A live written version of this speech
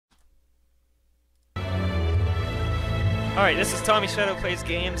Alright, this is Tommy Shadow Plays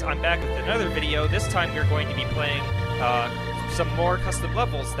Games. I'm back with another video. This time we're going to be playing some more custom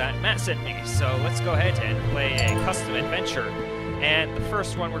levels that Matt sent me. So let's go ahead and play a custom adventure. And the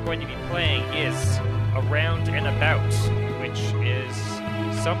first one we're going to be playing is Around and About, which is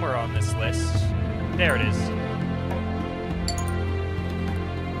somewhere on this list. There it is.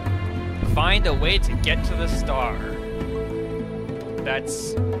 Find a way to get to the star.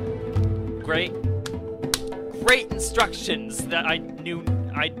 That's great. Great instructions that I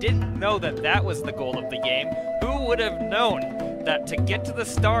didn't know that that was the goal of the game. Who would have known that to get to the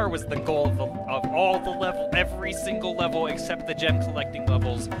star was the goal of all the level, every single level except the gem collecting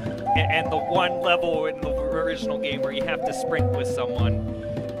levels, and the one level in the original game where you have to sprint with someone.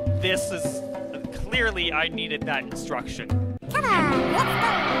 This is clearly I needed that instruction. Come on, let's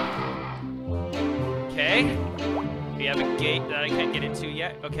go. Okay. We have a gate that I can't get into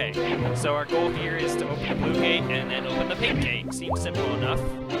yet. Okay, so our goal here is to open the blue gate and then open the pink gate. Seems simple enough.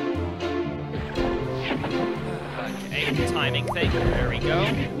 Okay, timing thing. There we go.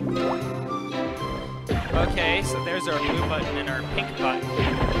 Okay, so there's our blue button and our pink button.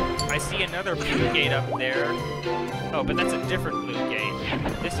 I see another blue gate up there. Oh, but that's a different blue gate.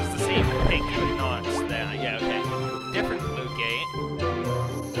 This is the same pink, but not that. Yeah, okay. Different blue gate.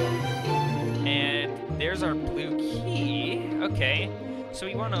 And there's our blue key. Okay, so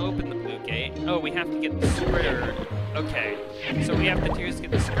we want to open the blue gate. Oh, we have to get the scritter. Okay, so we have to do is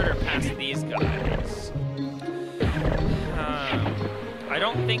get the scritter past these guys. I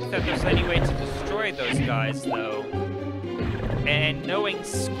don't think that there's any way to destroy those guys, though. And knowing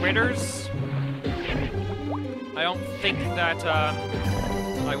scritters, I don't think that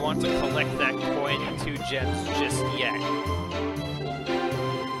I want to collect that coin and 2 gems just yet.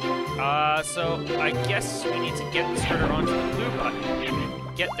 So I guess we need to get the scritter onto the blue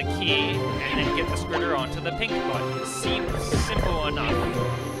button, get the key, and then get the scritter onto the pink button. Seems simple enough,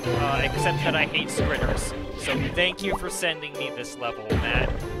 except that I hate scritters. So thank you for sending me this level,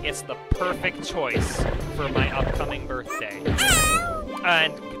 Matt. It's the perfect choice for my upcoming birthday.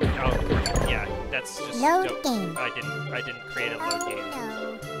 And, oh, yeah, that's just load dope. game. I didn't create a load game.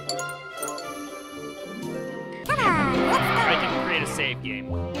 No. Come on, let's go. I didn't create a save game.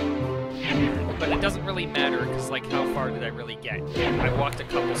 But it doesn't really matter, because, like, how far did I really get? I walked a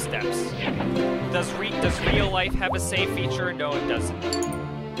couple steps. Does real life have a save feature? No, it doesn't.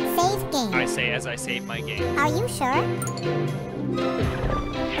 Save game. I say as I save my game. Are you sure?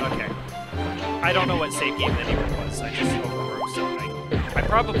 Okay. I don't know what save game anyone was. I just overwrote something. I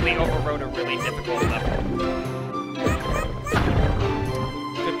probably overwrote a really difficult level.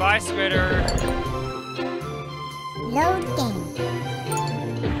 Goodbye, Squitter. Load game.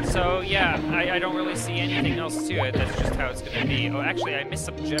 So, yeah, I don't really see anything else to it. That's just how it's going to be. Oh, actually, I missed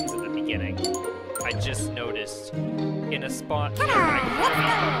some gems at the beginning. I just noticed. In a spot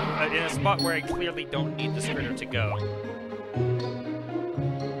where I clearly don't need the scritter to go.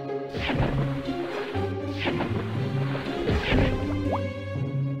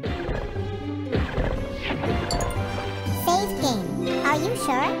 Save game. Are you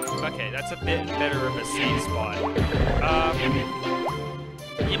sure? Okay, that's a bit better of a safe spot.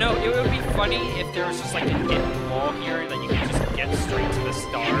 You know, it would be funny if there was just like a hidden wall here that you could just get straight to the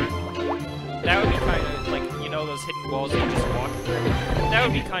star. That would be kind of like, you know, those hidden walls you just walk through. That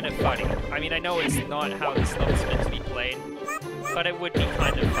would be kind of funny. I mean, I know it's not how this level's meant to be played, but it would be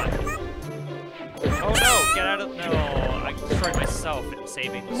kind of fun. Oh no, get out of... No, I destroyed myself in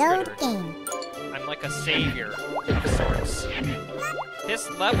saving the Load scritter. game. I'm like a savior of sorts. This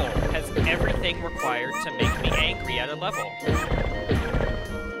level has everything required to make me angry at a level.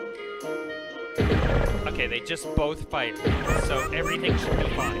 Okay, they just both fight, so everything should be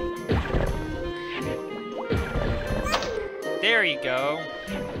fine. There you go.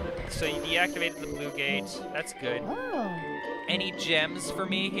 So you deactivated the blue gate. That's good. Oh. Any gems for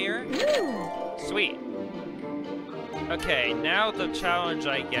me here? Ooh. Sweet. Okay, now the challenge,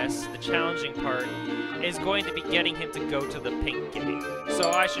 I guess, the challenging part, is going to be getting him to go to the pink gate.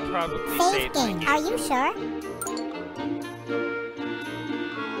 So I should probably save my game. game. Are you sure?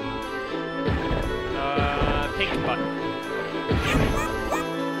 Pink button.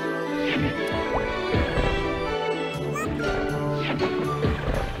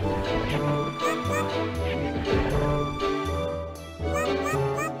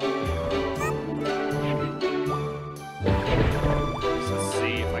 Let's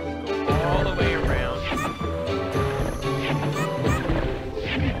see if I can go all the way around.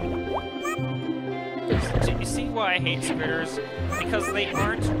 Do you see why I hate scritters? Because they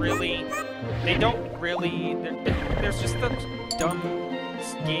aren't really... They don't really... There's just a dumb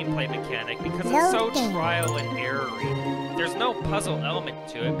gameplay mechanic because it's so trial and error-y. There's no puzzle element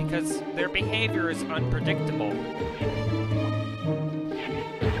to it because their behavior is unpredictable.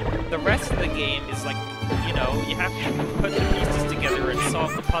 The rest of the game is like, you know, you have to put the pieces together and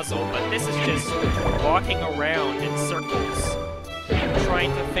solve the puzzle, but this is just walking around in circles,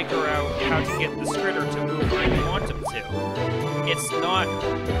 trying to figure out how to get the Skritter to move where you want him to. It's not...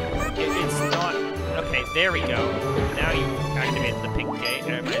 Okay, there we go. Now you activated the pink gate,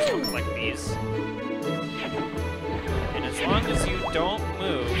 and I might as well collect these. And as long as you don't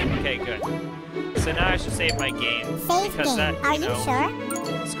move... Okay, good. So now I should save my game, because that, you know...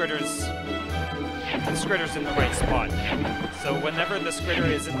 The Skritter's in the right spot now. So whenever the Skritter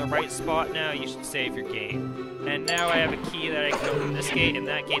is in the right spot now, you should save your game. And now I have a key that I can open this gate, and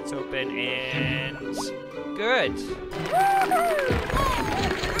that gate's open, and... Good!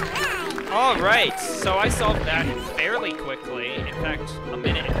 Alright, so I solved that fairly quickly. In fact, 1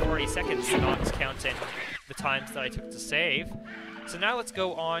 minute and 40 seconds, not counting the times that I took to save. So now let's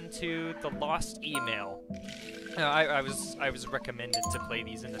go on to the lost email. I was recommended to play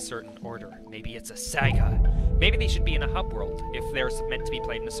these in a certain order. Maybe it's a saga. Maybe they should be in a hub world. If they're meant to be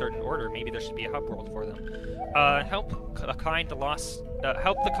played in a certain order, maybe there should be a hub world for them. Help the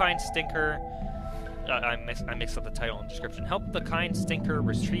kind stinker. I mixed up the title and description. Help the kind stinker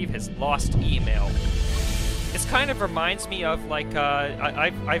retrieve his lost email. This kind of reminds me of like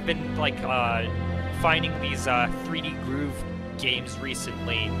I've been like finding these 3D Groove games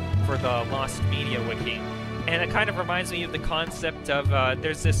recently for the Lost Media Wiki. And it kind of reminds me of the concept of,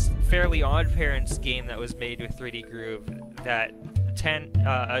 there's this Fairly Odd Parents game that was made with 3D Groove that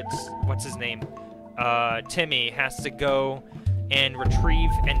what's his name? Timmy has to go and retrieve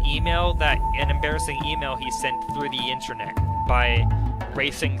an embarrassing email he sent through the internet by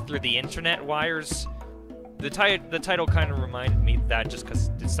racing through the internet wires. The title kind of reminded me of that just because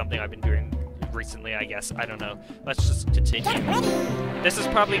it's something I've been doing recently, I guess. I don't know. Let's just continue. This is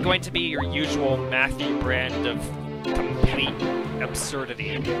probably going to be your usual Matthew brand of complete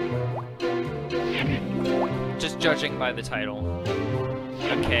absurdity. Just judging by the title.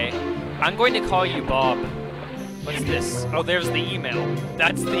 Okay. I'm going to call you Bob. What's this? Oh, there's the email.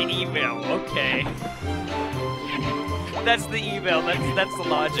 That's the email. Okay. That's the email. That's the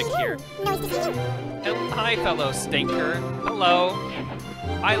logic here. Hi, fellow stinker. Hello.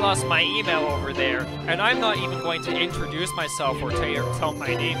 I lost my email over there, and I'm not even going to introduce myself or tell my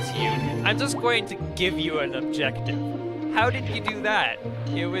name to you. I'm just going to give you an objective. How did you do that?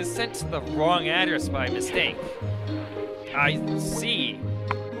 It was sent to the wrong address by mistake. I see.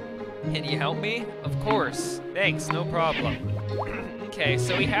 Can you help me? Of course. Thanks, no problem. Okay,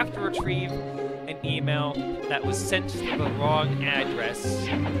 so we have to retrieve an email that was sent to the wrong address.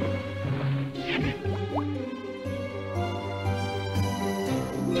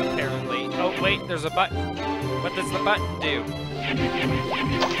 Apparently. Oh, wait, there's a button. What does the button do?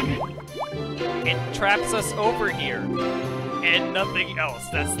 It traps us over here. And nothing else.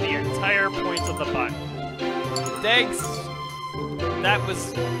 That's the entire point of the button. Thanks! That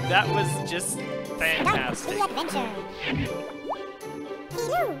was just fantastic.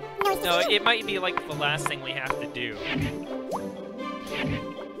 No, it might be like the last thing we have to do.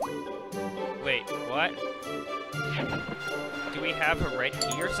 Wait, what? Do we have a red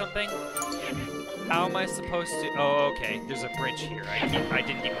key or something? How am I supposed to... Oh, okay. There's a bridge here. I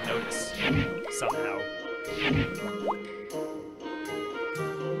didn't even notice. Somehow.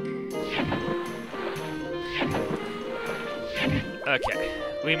 Okay.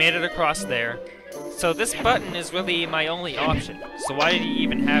 We made it across there. So this button is really my only option. So why did he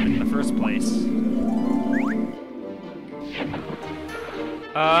even have it in the first place?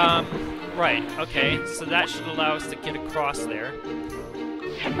 Right, okay, so that should allow us to get across there.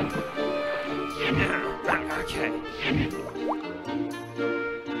 Okay.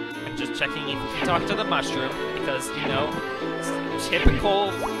 I'm just checking if you can talk to the mushroom, because, you know, it's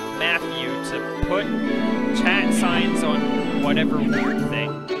typical Matthew to put chat signs on whatever weird thing.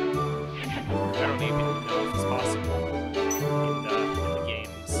 I don't even know if it's possible in the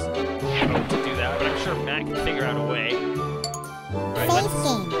game's code to do that, but I'm sure Matt can figure out a way. Right,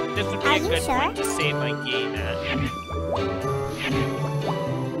 this would be a good point to save my game at.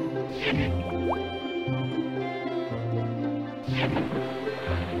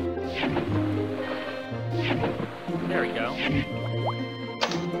 There we go.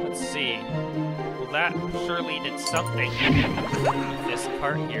 Let's see. Well, that surely did something. Move this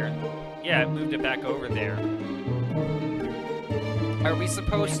cart here. Yeah, it moved it back over there. Are we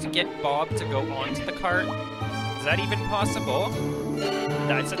supposed to get Bob to go onto the cart? Is that even possible?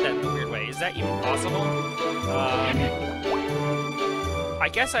 I said that in a weird way. Is that even possible? I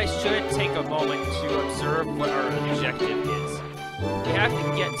guess I should take a moment to observe what our objective is. We have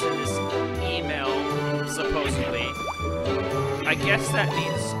to get to this email, supposedly. I guess that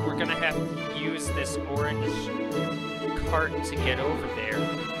means we're gonna have to use this orange cart to get over there.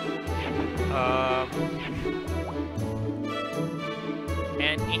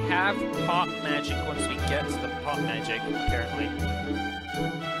 And we have pop magic once we get to the pop magic, apparently.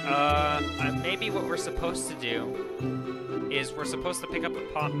 Maybe what we're supposed to do is we're supposed to pick up the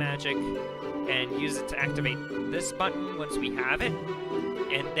pop magic and use it to activate this button once we have it,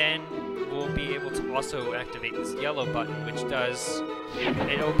 and then we'll be able to also activate this yellow button, which does,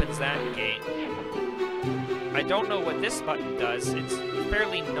 it opens that gate. I don't know what this button does. It's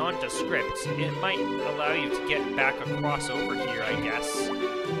fairly nondescript. It might allow you to get back across over here, I guess,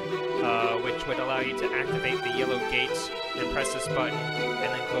 which would allow you to activate the yellow gate and press this button,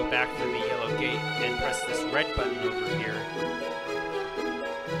 and then go back through the yellow gate and press this red button over here.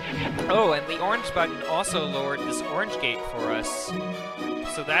 Oh, and the orange button also lowered this orange gate for us,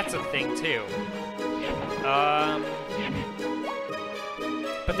 so that's a thing too.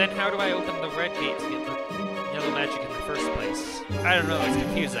 But then how do I open the red gate to get the yellow magic in the first place? I don't know, it's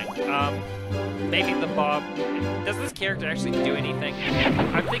confusing. Maybe the Bob... Does this character actually do anything?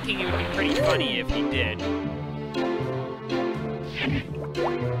 I'm thinking it would be pretty funny if he did.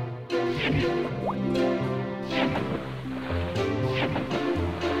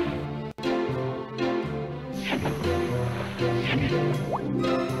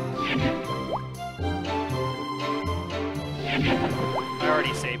 I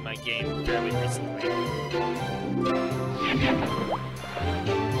already saved my game fairly recently.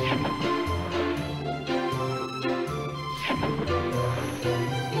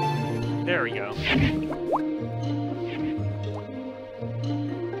 There we go.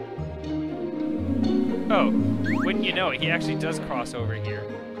 Oh, wouldn't you know it, he actually does cross over here.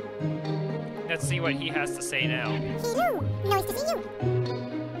 Let's see what he has to say now. Hello, nice to see you.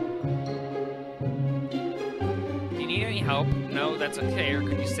 Do you need any help? No, that's okay, or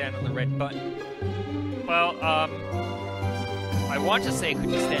could you stand on the red button? Well, I want to say could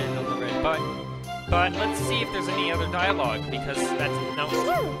you stand on the red button, but let's see if there's any other dialogue, because that's, no.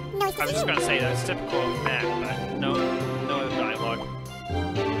 Hello, nice to I was see just you. gonna say that's typical of Matt, but no other dialogue.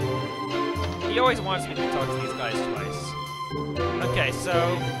 He always wants me to talk to these guys twice. Okay,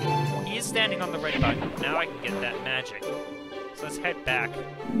 so he's standing on the red button. Now I can get that magic. So let's head back,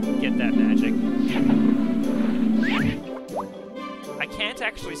 get that magic. I can't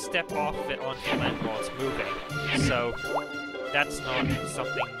actually step off of it onto the land while it's moving, so that's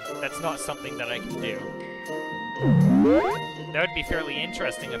not something that I can do. That would be fairly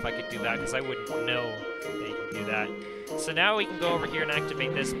interesting if I could do that, because I wouldn't know that you can do that. So now we can go over here and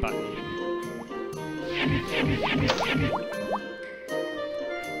activate this button.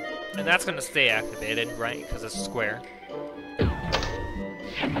 And that's going to stay activated, right? Because it's square.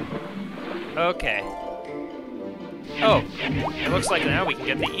 Okay. Oh, it looks like now we can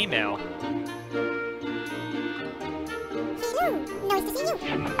get the email. Hello, nice to see you.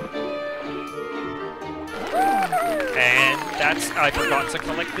 And that's... I forgot to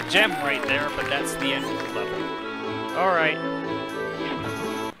collect the gem right there, but that's the end of the level. Alright.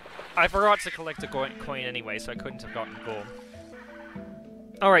 I forgot to collect a coin anyway, so I couldn't have gotten gold.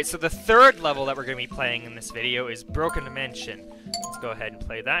 Alright, so the third level that we're going to be playing in this video is Broken Dimension. Let's go ahead and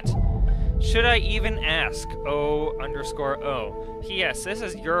play that. Should I even ask? O_O. P.S. This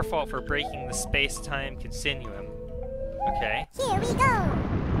is your fault for breaking the space-time continuum. Okay. Here we go.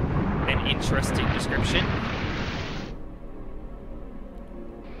 An interesting description.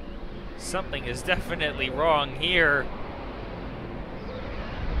 Something is definitely wrong here.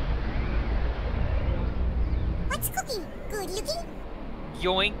 What's cooking? Good looking?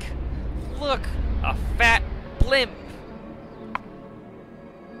 Yoink. Look, a fat blimp.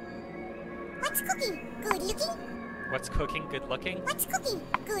 What's cooking? Good looking? What's cooking? Good looking? What's cooking?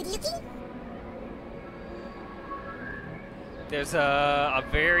 Good looking? There's a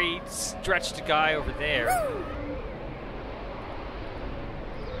very stretched guy over there. Woo!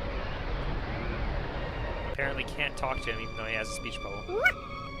 Apparently can't talk to him even though he has a speech bubble. Woo!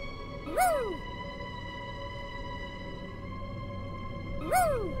 Woo!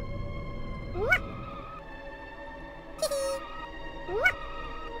 Woo! Woo!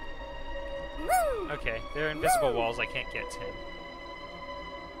 Okay, there are invisible walls, I can't get to him.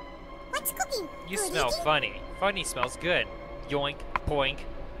 What's cooking? You Good smell looking? funny. Funny smells good. Yoink, boink.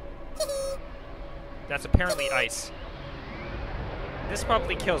 That's apparently ice. This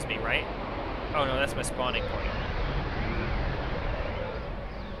probably kills me, right? Oh no, that's my spawning point.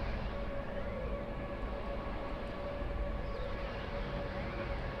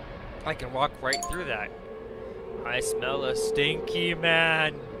 I can walk right through that. I smell a stinky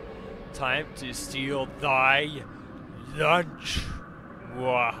man. Time to steal thy lunch.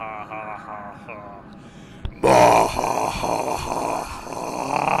 Mwahahaha. Mwahahaha.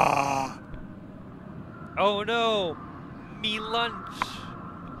 Oh no! Me lunch!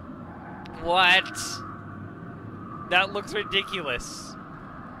 What? That looks ridiculous.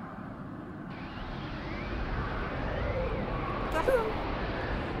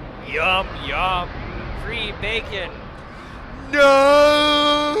 Yum, yum. Free bacon.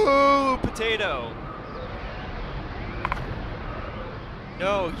 No! Potato.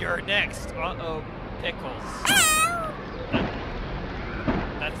 No, you're next. Uh-oh. Pickles.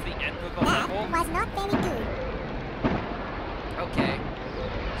 That's the end of the level? Was not very good. Okay.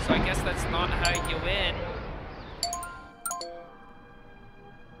 So I guess that's not how you win.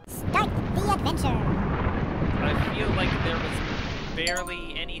 Start the adventure. I feel like there was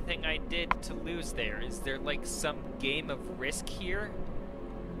barely anything I did to lose there. Is there like some game of risk here?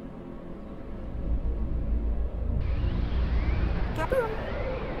 Kaboom.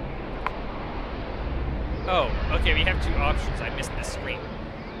 Oh, okay, we have two options. I missed the screen.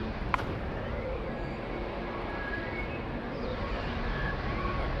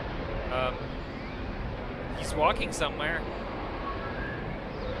 He's walking somewhere.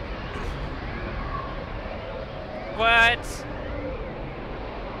 What?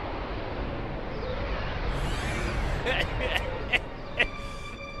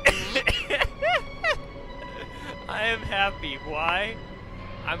 I am happy. Why?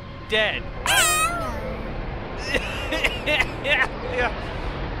 I'm dead. What? Yeah.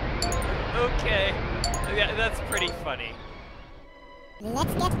 Okay. Yeah, that's pretty funny.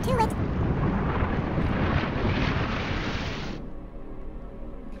 Let's get to it.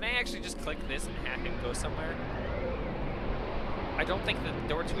 Can I actually just click this and hack and go somewhere? I don't think the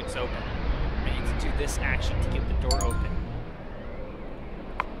door to it's open. I need to do this action to get the door open.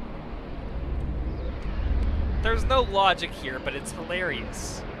 There's no logic here, but it's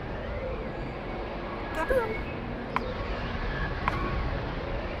hilarious. Kaboom.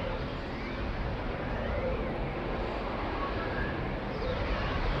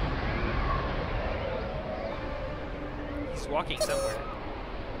 He's walking somewhere.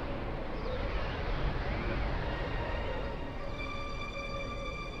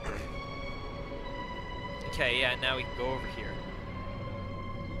 Okay, yeah, now we can go over here.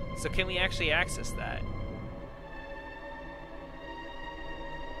 So can we actually access that?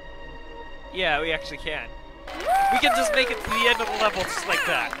 Yeah, we actually can. We can just make it to the end of the level just like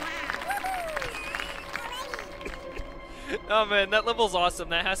that. Oh man, that level's awesome.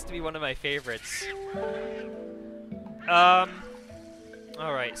 That has to be one of my favorites.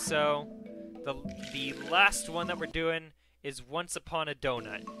 Alright, so the last one that we're doing is Once Upon a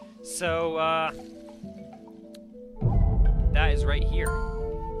Donut. So, that is right here.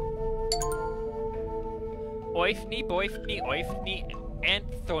 Oifni, boifni, oifni,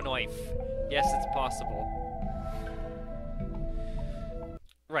 anthonoif. Yes, it's possible.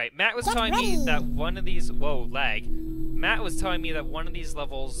 Right, Matt was telling me that one of these... Whoa, lag. Matt was telling me that one of these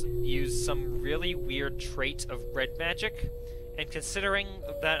levels used some really weird trait of red magic. And considering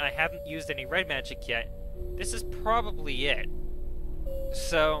that I haven't used any red magic yet, this is probably it.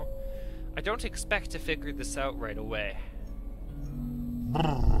 So, I don't expect to figure this out right away.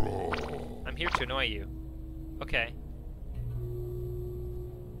 I'm here to annoy you. Okay.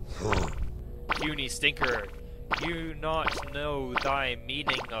 Puny stinker, you not know thy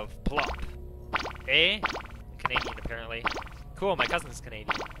meaning of plop. Eh? Canadian, apparently. Cool, my cousin's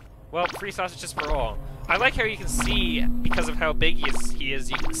Canadian. Well, free sausages for all. I like how you can see, because of how big he is,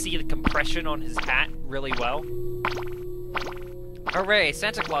 you can see the compression on his hat really well. Hooray,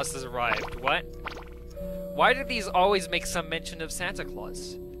 Santa Claus has arrived. What? Why do these always make some mention of Santa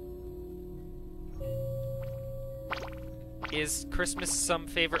Claus? Is Christmas some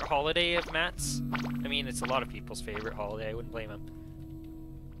favorite holiday of Matt's? I mean, it's a lot of people's favorite holiday. I wouldn't blame him.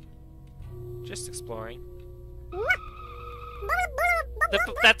 Just exploring.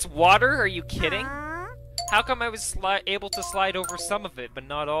 That's water? Are you kidding? How come I was able to slide over some of it, but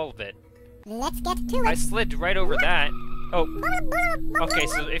not all of it? Let's get to it. I slid right over that. Oh. Okay,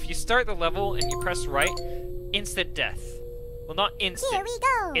 so if you start the level and you press right, instant death. Well, not instant. Here we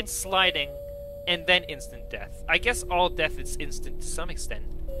go. It's sliding, and then instant death. I guess all death is instant to some extent.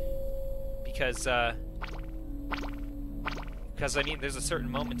 Because I mean, there's a certain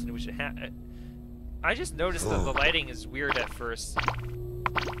moment in which it happens. I just noticed that the lighting is weird at first.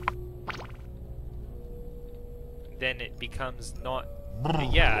 Then it becomes not...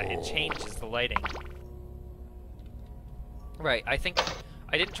 Yeah, it changes the lighting. Right, I think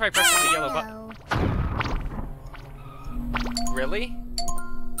I didn't try pressing the yellow button. No. Really?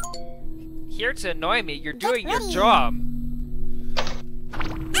 Here to annoy me, you're doing your ready. job.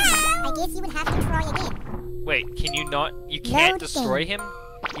 I guess you would have to try again. Wait, can you not? You can't Load destroy game. him?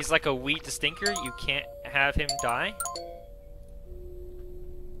 He's like a wheat stinker. You can't have him die?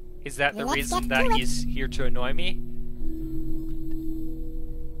 Is that the Let's reason get that to it. he's here to annoy me?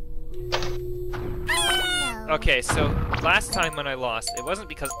 No. Okay, so last time when I lost, it wasn't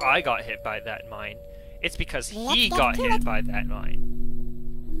because I got hit by that mine. It's because he Let's get got to hit it. by that mine.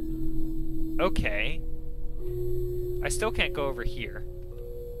 Okay. I still can't go over here.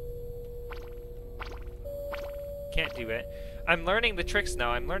 Can't do it. I'm learning the tricks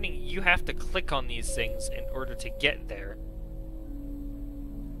now. I'm learning you have to click on these things in order to get there.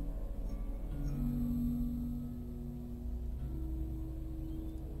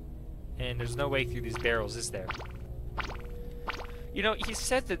 And there's no way through these barrels, is there? You know, he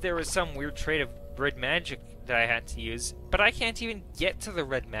said that there was some weird trait of red magic that I had to use, but I can't even get to the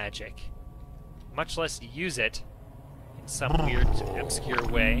red magic. Much less use it in some weird, obscure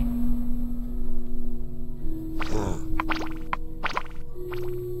way.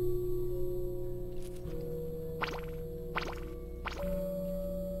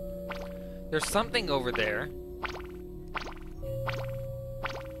 There's something over there.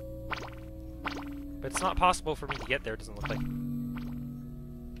 But it's not possible for me to get there, it doesn't look like.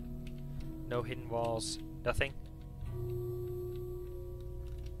 No hidden walls, nothing.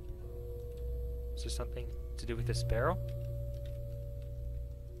 Is there something to do with this barrel?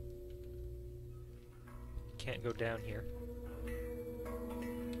 Can't go down here.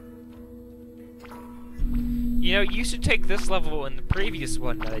 You know, you should take this level and the previous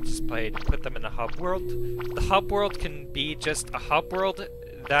one that I just played and put them in the hub world. The hub world can be just a hub world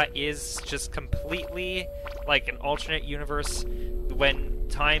that is just completely like an alternate universe when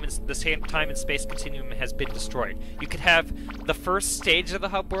the same time and space continuum has been destroyed. You could have the first stage of the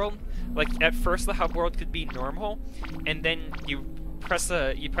hub world, like at first the hub world could be normal, and then you press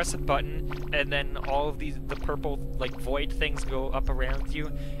a button, and then all of the purple like void things go up around you,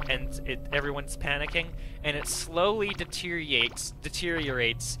 and everyone's panicking, and it slowly deteriorates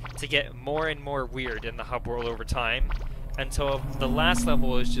to get more and more weird in the hub world over time, until the last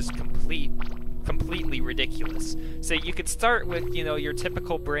level is just completely ridiculous. So you could start with, you know, your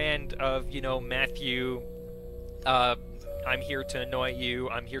typical brand of, you know, Matthew, I'm here to annoy you,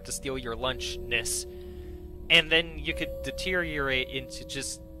 I'm here to steal your lunchness. And then you could deteriorate into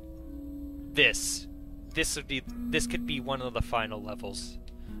just this. This could be one of the final levels.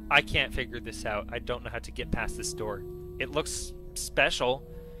 I can't figure this out. I don't know how to get past this door. It looks special.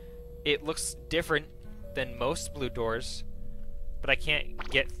 It looks different than most blue doors. But I can't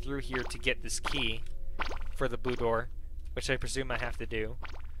get through here to get this key for the blue door, which I presume I have to do.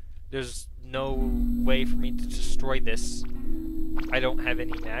 There's no way for me to destroy this. I don't have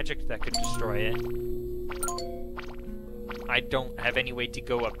any magic that could destroy it. I don't have any way to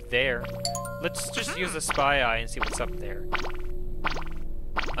go up there. Let's just use a spy eye and see what's up there.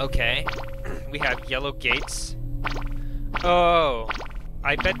 Okay. We have yellow gates. Oh.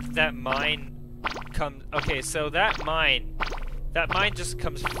 I bet that mine comes... Okay, so that mine just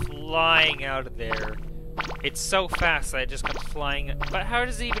comes flying out of there. It's so fast that it just comes flying... But how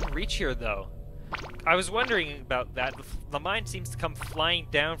does it even reach here, though? I was wondering about that. The mine seems to come flying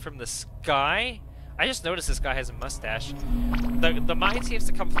down from the sky. I just noticed this guy has a mustache. The mine seems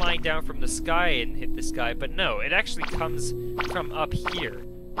to come flying down from the sky and hit this guy, but no, it actually comes from up here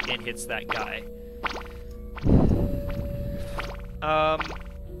and hits that guy.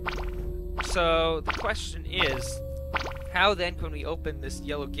 So the question is, how then can we open this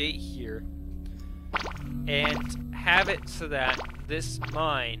yellow gate here and have it so that this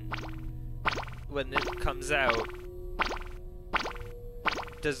mine, when it comes out,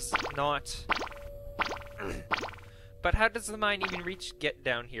 does not... But how does the mine even get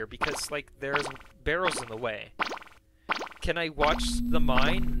down here? Because, like, there's barrels in the way. Can I watch the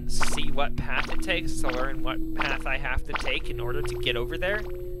mine and see what path it takes to learn what path I have to take in order to get over there?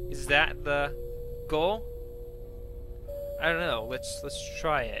 Is that the goal? I don't know. Let's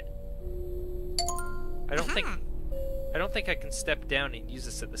try it. I don't think I can step down and use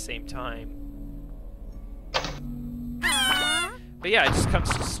this at the same time. But yeah, it just comes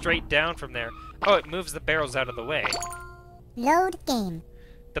straight down from there. Oh, it moves the barrels out of the way. Load game.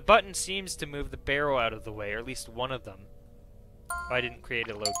 The button seems to move the barrel out of the way, or at least one of them. Oh, I didn't create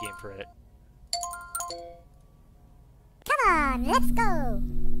a load game for it. Come on, let's go.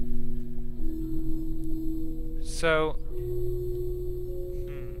 So...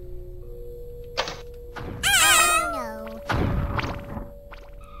 No.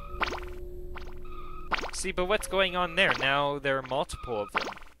 See, but what's going on there? Now there are multiple of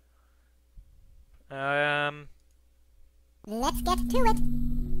them. Let's get to it.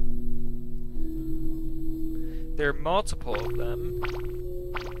 There are multiple of them,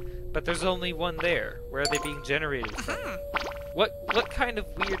 but there's only one there. Where are they being generated from? Aha. What kind of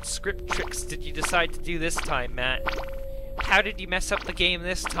weird script tricks did you decide to do this time, Matt? How did you mess up the game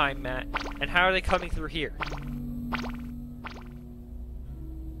this time, Matt? And how are they coming through here?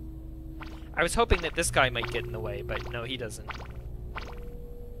 I was hoping that this guy might get in the way, but no, he doesn't.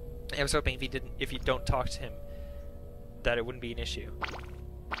 I was hoping if you don't talk to him, that it wouldn't be an issue.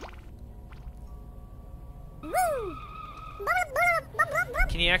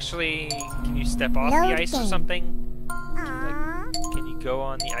 Can you step off the ice or something? Like, can you go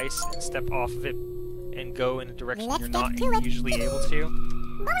on the ice and step off of it and go in a direction you're not usually able to?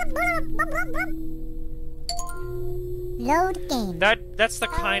 Load game. That's the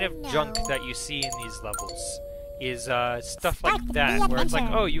kind of junk that you see in these levels. Is stuff like that, where it's like,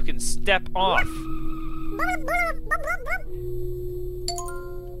 oh, you can step off.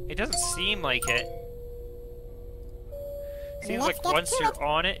 It doesn't seem like it. Seems like once you're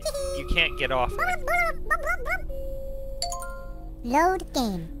on it, you can't get off it. Load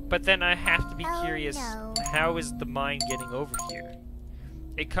game. But then I have to be curious, how is the mine getting over here?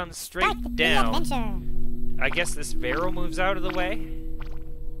 It comes straight down. I guess this barrel moves out of the way?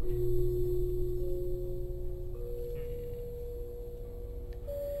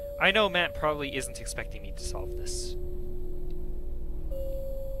 I know Matt probably isn't expecting me to solve this.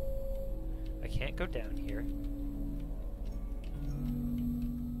 I can't go down here.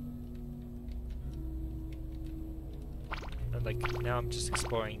 And like, now I'm just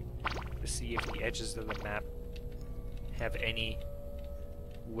exploring to see if the edges of the map have any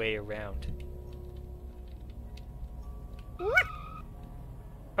way around.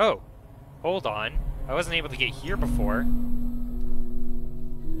 Oh! Hold on. I wasn't able to get here before.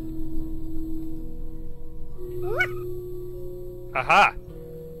 Aha!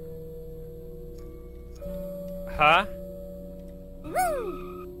 Huh?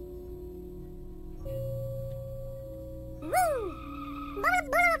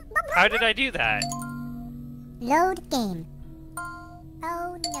 How did I do that? Load game.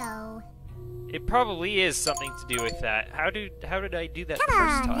 Oh no. It probably is something to do with that. How did I do that the Come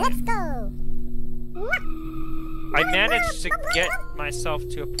first on, time? let's go. I managed to get myself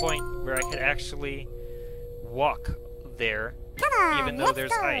to a point where I could actually walk there, Come on, even though let's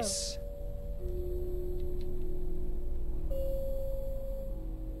there's go. ice.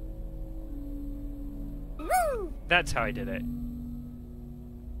 That's how I did it.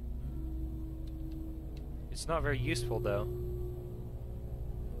 It's not very useful, though.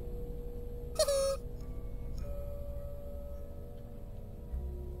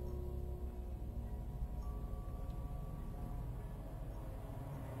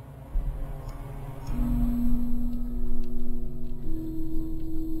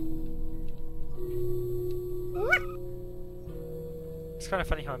 It's kind of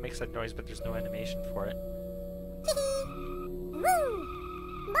funny how it makes that noise, but there's no animation for it.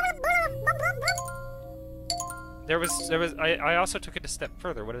 I also took it a step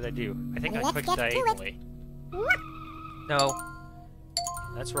further. What did I do? I think I clicked diagonally. No.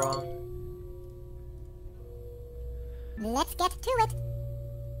 That's wrong. Let's get to it.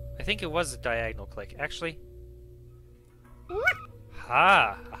 I think it was a diagonal click. Actually.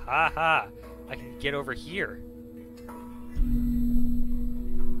 Ha! Ha ha! I can get over here.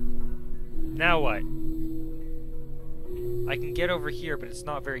 Now what? I can get over here, but it's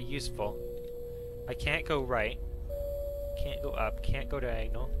not very useful. I can't go right. Can't go up. Can't go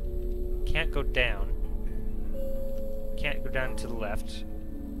diagonal. Can't go down. Can't go down to the left.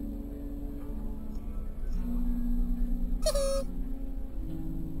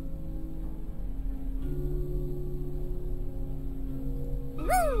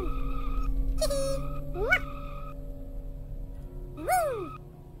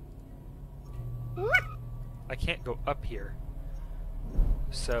 I can't go up here,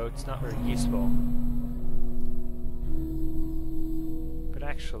 so it's not very useful. But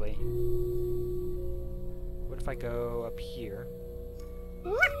actually, what if I go up here?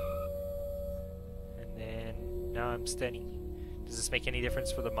 And then, now I'm standing. Does this make any difference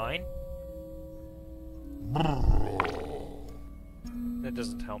for the mine? That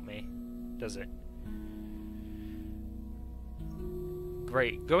doesn't help me, does it?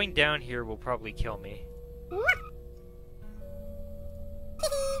 Great. Going down here will probably kill me.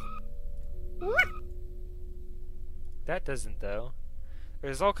 That doesn't, though.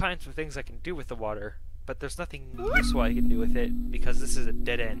 There's all kinds of things I can do with the water, but there's nothing useful I can do with it, because this is a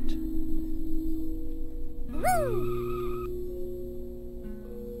dead end.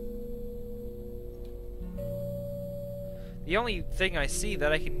 The only thing I see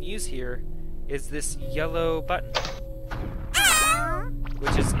that I can use here is this yellow button,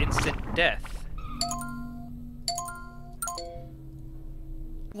 which is instant death.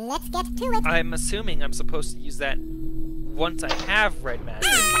 Let's get to it. I'm assuming I'm supposed to use that once I have red magic.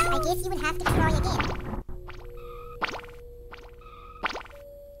 I guess you would have to try again.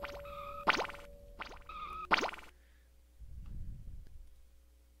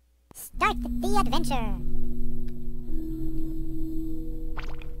 Start the adventure.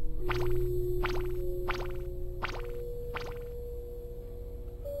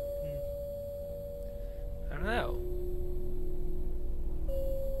 I don't know.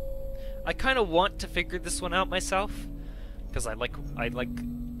 I kind of want to figure this one out myself, because I like,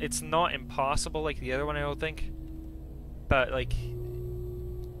 it's not impossible like the other one, I don't think, but like,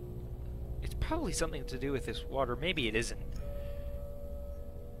 it's probably something to do with this water. Maybe it isn't.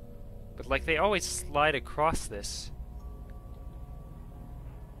 But like, they always slide across this.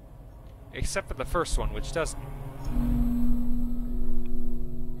 Except for the first one, which doesn't.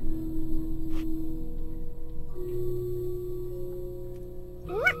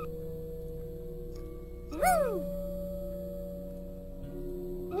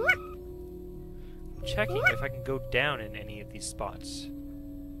 I'm checking if I can go down in any of these spots.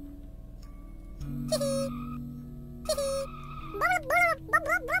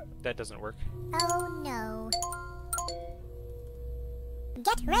 That doesn't work. Oh no.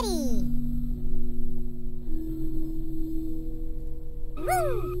 Get ready.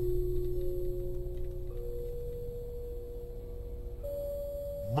 Woo!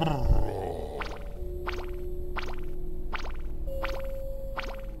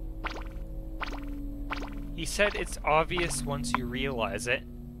 He said it's obvious once you realize it.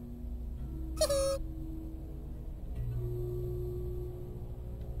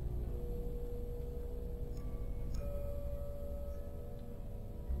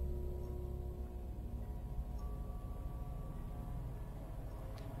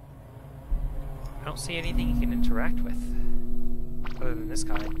 I don't see anything you can interact with, other than this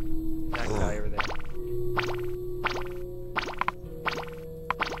guy. That guy over there.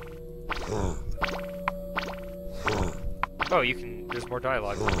 Oh, you can... there's more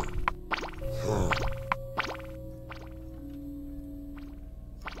dialogue.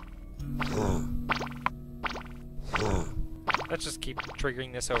 Let's just keep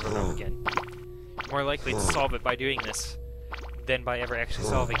triggering this over and over again. More likely to solve it by doing this than by ever actually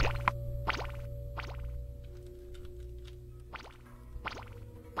solving it.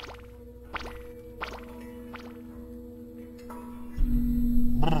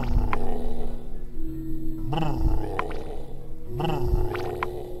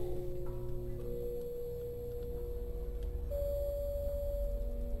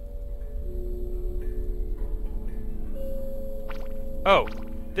 Oh,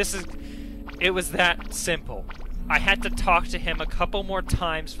 it was that simple. I had to talk to him a couple more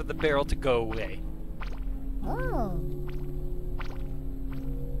times for the barrel to go away. Oh.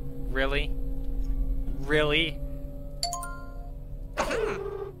 Really? Really?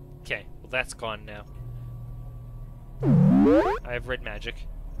 Okay, well that's gone now. I have red magic.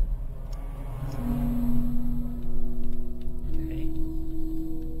 Okay.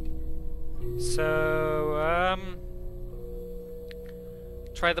 So,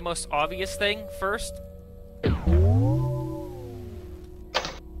 try the most obvious thing first. Okay.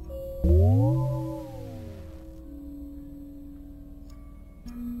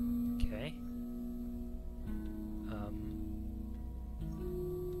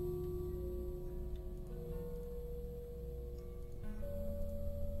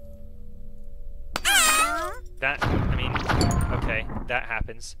 That, I mean, okay, that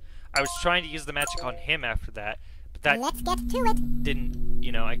happens. I was trying to use the magic on him after that, but that Let's get to it. didn't,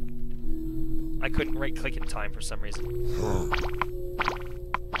 you know, I couldn't right-click in time for some reason.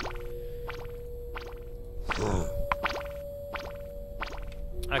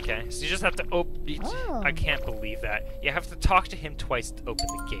 Okay, so you just have to open... Oh. I can't believe that. You have to talk to him twice to open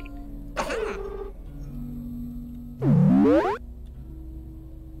the gate.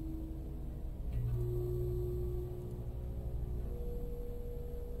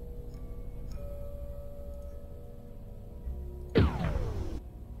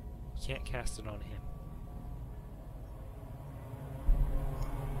 Can't cast it on him.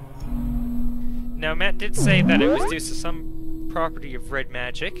 Now, Matt did say that it was due to some property of red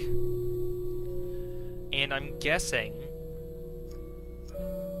magic, and I'm guessing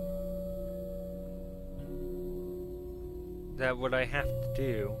that what I have to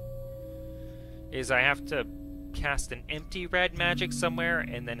do is I have to cast an empty red magic somewhere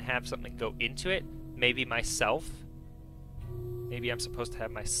and then have something go into it. Maybe myself. Maybe I'm supposed to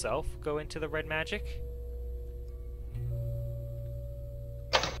have myself go into the red magic.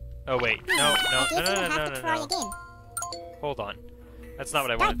 Oh wait, no. Hold on. That's not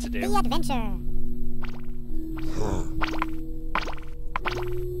what I wanted to do. The adventure.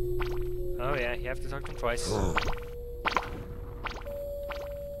 Oh yeah, you have to talk to him twice.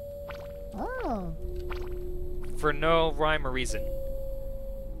 Oh. For no rhyme or reason.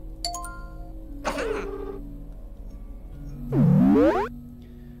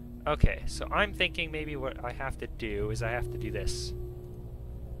 Okay, so I'm thinking maybe what I have to do is I have to do this.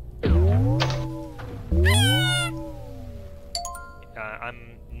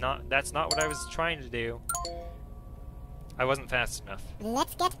 That's not what I was trying to do. I wasn't fast enough.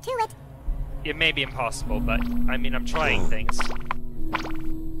 Let's get to it. It may be impossible, but I mean, I'm trying things.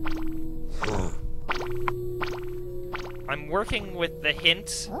 I'm working with the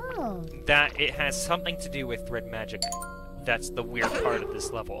hint that it has something to do with red magic. That's the weird part of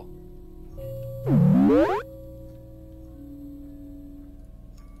this level.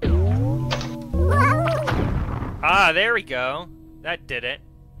 Ah, there we go. That did it.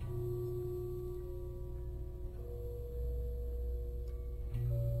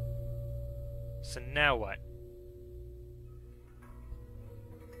 So now what?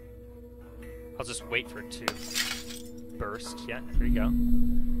 I'll just wait for it to burst. Yeah, there you go.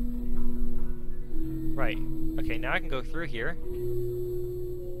 Right. Okay, now I can go through here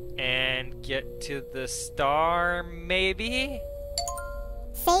and get to the star, maybe?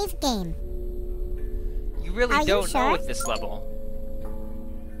 Save game. You really don't know with this level.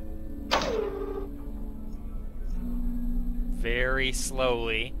 Very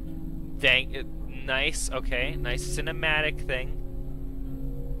slowly. Nice, okay, nice cinematic thing.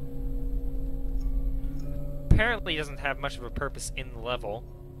 Apparently doesn't have much of a purpose in the level.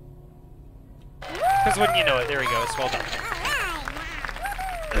 Because wouldn't you know it, there we go, it's well done.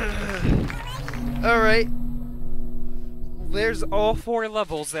 Alright. There's all 4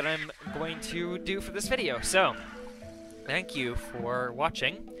 levels that I'm going to do for this video. So, thank you for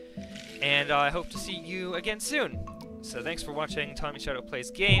watching, and I hope to see you again soon. So thanks for watching Tommy Shadow Plays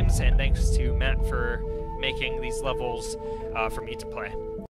Games, and thanks to Matt for making these levels for me to play.